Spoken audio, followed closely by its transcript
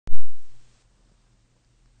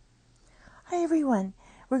Hi everyone,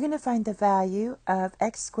 we're going to find the value of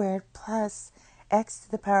x squared plus x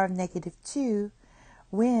to the power of negative 2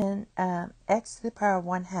 when x to the power of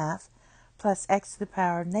 1/2 plus x to the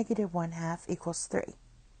power of negative 1/2 equals 3.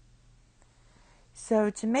 So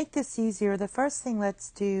to make this easier, the first thing let's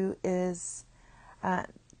do is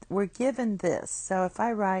we're given this. So if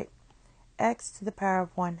I write x to the power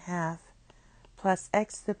of 1/2 plus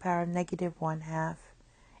x to the power of negative 1/2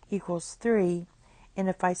 equals 3, and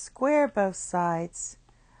if I square both sides,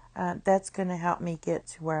 that's going to help me get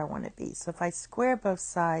to where I want to be. So if I square both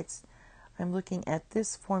sides, I'm looking at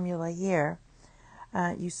this formula here.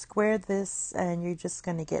 You square this and you're just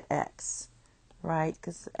going to get x, right?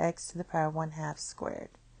 Because x to the power of 1/2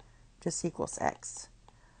 squared just equals x.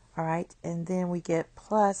 All right, and then we get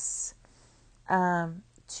plus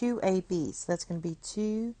 2ab. So that's going to be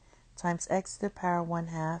 2 times x to the power of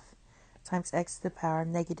 1/2 times x to the power of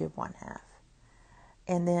negative 1/2.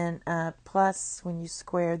 And then plus, when you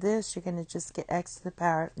square this, you're going to just get x to the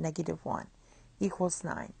power of negative 1 equals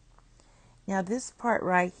 9. Now this part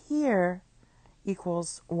right here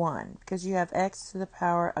equals 1 because you have x to the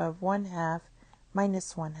power of 1/2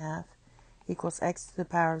 minus 1/2 equals x to the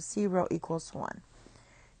power of 0 equals 1.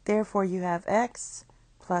 Therefore you have x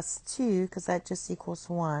plus 2, because that just equals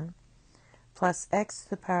 1, plus x to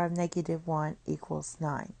the power of negative 1 equals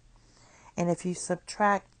 9. And if you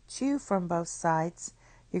subtract 2 from both sides,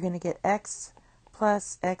 you're going to get x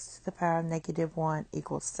plus x to the power of negative 1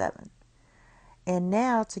 equals 7. And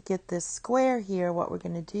now to get this square here, what we're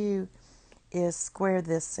going to do is square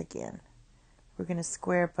this again. We're going to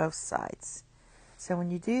square both sides. So when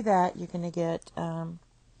you do that, you're going to get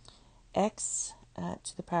x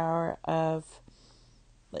to the power of,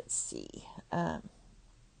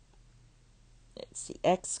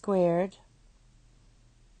 x squared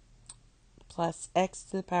plus x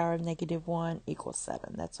to the power of negative 1 equals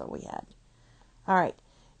 7. That's what we had. All right,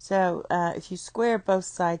 so if you square both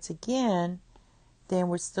sides again, then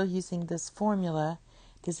we're still using this formula.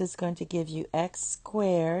 This is going to give you x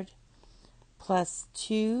squared plus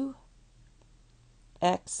 2x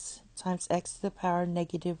times x to the power of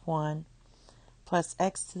negative 1 plus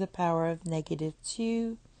x to the power of negative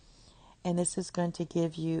 2, and this is going to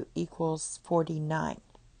give you equals 49.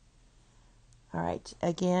 All right,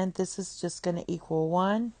 again, this is just going to equal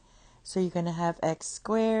 1. So you're going to have x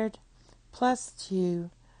squared plus 2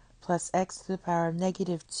 plus x to the power of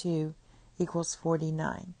negative 2 equals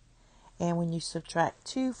 49. And when you subtract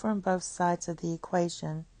 2 from both sides of the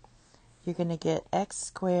equation, you're going to get x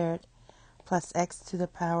squared plus x to the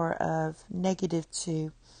power of negative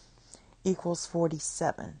 2 equals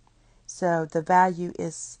 47. So the value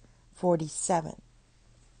is 47.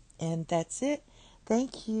 And that's it.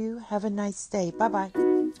 Thank you. Have a nice day. Bye-bye.